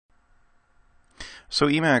So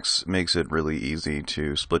Emacs makes it really easy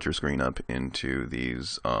to split your screen up into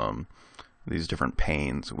these different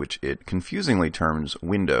panes, which it confusingly terms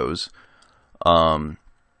windows. Um,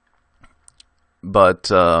 but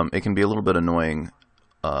it can be a little bit annoying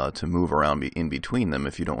to move around in between them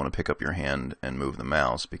if you don't want to pick up your hand and move the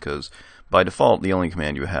mouse, because by default the only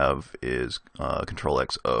command you have is Control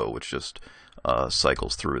X O, which just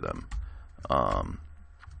cycles through them.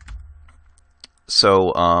 That's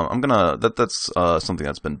something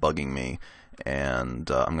that's been bugging me,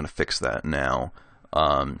 and I'm gonna fix that now.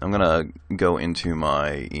 I'm gonna go into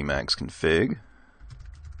my Emacs config.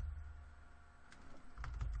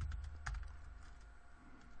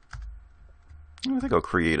 I think I'll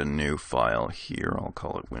create a new file here. I'll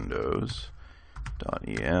call it windows.el,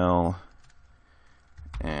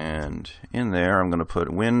 and in there I'm going to put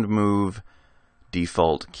windmove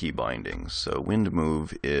default key bindings. So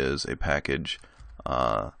windmove is a package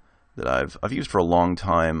that I've used for a long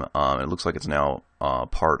time. It looks like it's now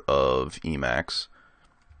part of Emacs.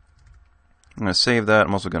 I'm going to save that.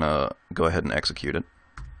 I'm also going to go ahead and execute it.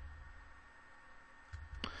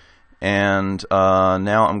 And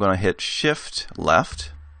now I'm going to hit Shift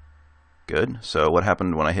Left. Good. So what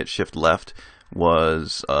happened when I hit Shift Left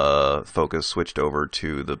was focus switched over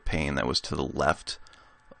to the pane that was to the left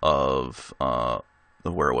of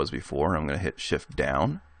where it was before. I'm going to hit Shift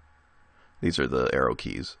Down. These are the arrow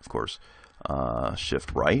keys, of course.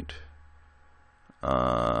 Shift Right.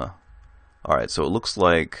 All right. So it looks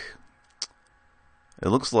like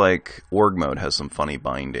org mode has some funny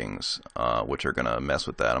bindings, which are going to mess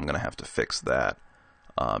with that. I'm going to have to fix that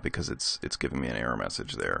because it's giving me an error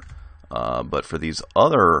message there. But for these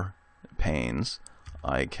other panes,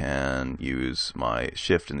 I can use my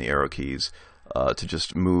shift and the arrow keys to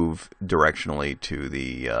just move directionally to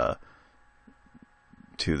the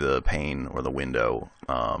pane or the window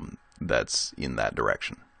that's in that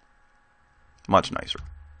direction. Much nicer.